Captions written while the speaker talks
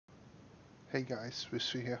Hey guys,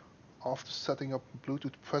 Wishy here. After setting up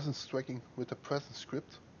Bluetooth presence tracking with the presence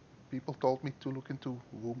script, people told me to look into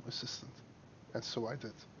Room Assistant, and so I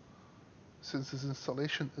did. Since this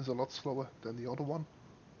installation is a lot slower than the other one,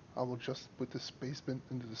 I will just put the space bin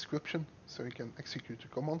in the description so you can execute the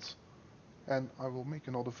commands, and I will make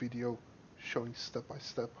another video showing step by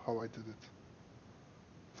step how I did it.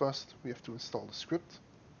 First, we have to install the script.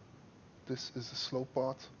 This is the slow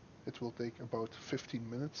part. It will take about 15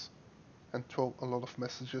 minutes and throw a lot of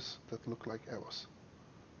messages that look like errors.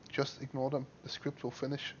 Just ignore them, the script will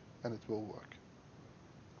finish and it will work.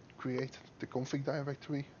 Create the config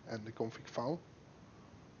directory and the config file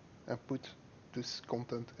and put this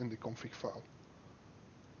content in the config file.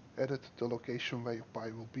 Edit the location where your Pi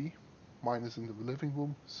will be. Mine is in the living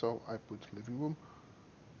room, so I put living room.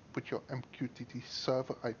 Put your MQTT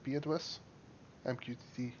server IP address,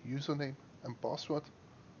 MQTT username and password,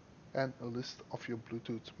 and a list of your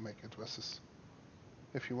Bluetooth MAC addresses.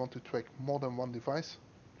 If you want to track more than one device,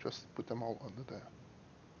 just put them all under there.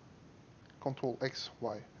 Ctrl X,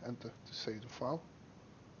 Y, enter to save the file.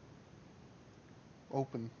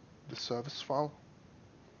 Open the service file.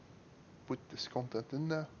 Put this content in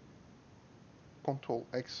there. Ctrl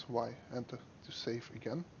X, Y, enter to save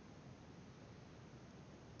again.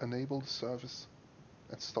 Enable the service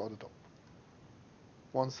and start it up.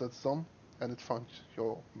 Once that's done and it found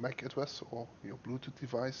your MAC address or your Bluetooth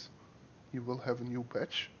device, you will have a new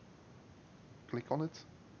badge. Click on it,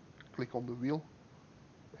 click on the wheel,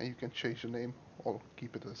 and you can change the name or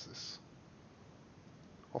keep it as is.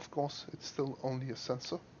 Of course, it's still only a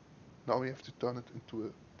sensor. Now we have to turn it into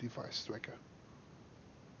a device tracker.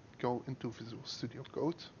 Go into Visual Studio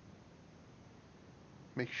Code.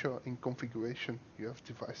 Make sure in configuration you have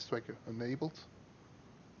device tracker enabled.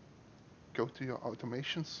 Go to your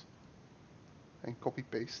automations and copy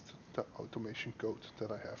paste the automation code that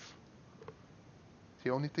I have. The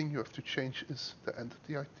only thing you have to change is the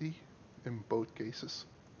entity ID in both cases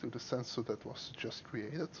to the sensor that was just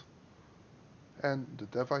created, and the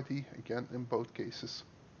dev ID again in both cases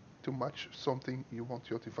to match something you want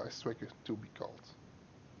your device tracker to be called.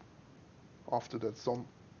 After that's done,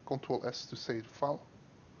 Ctrl S to save the file,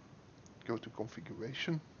 go to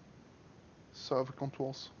configuration, server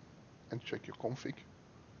controls, and check your config.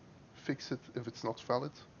 Fix it if it's not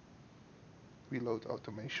valid. Reload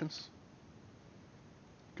automations.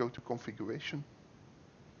 Go to configuration,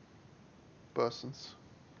 persons,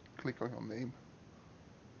 click on your name,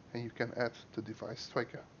 and you can add the device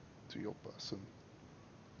tracker to your person.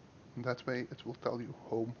 And that way it will tell you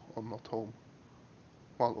home or not home,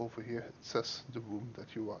 while over here it says the room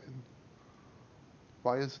that you are in.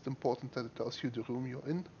 Why is it important that it tells you the room you're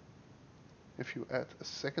in? If you add a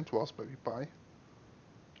second Raspberry Pi,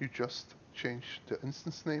 you just change the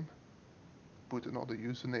instance name, put another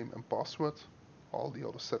username and password, all the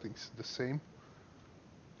other settings the same.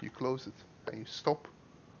 You close it and you stop.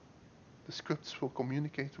 The scripts will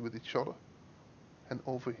communicate with each other, and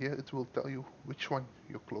over here it will tell you which one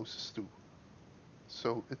you're closest to.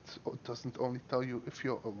 So it doesn't only tell you if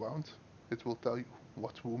you're around, it will tell you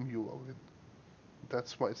what room you are in.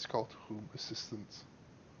 That's why it's called Room Assistant.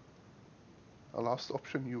 A last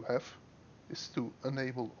option you have is to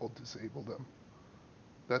enable or disable them.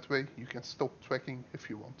 That way you can stop tracking if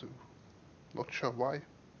you want to. Not sure why,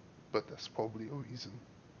 but there's probably a reason.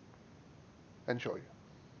 Enjoy.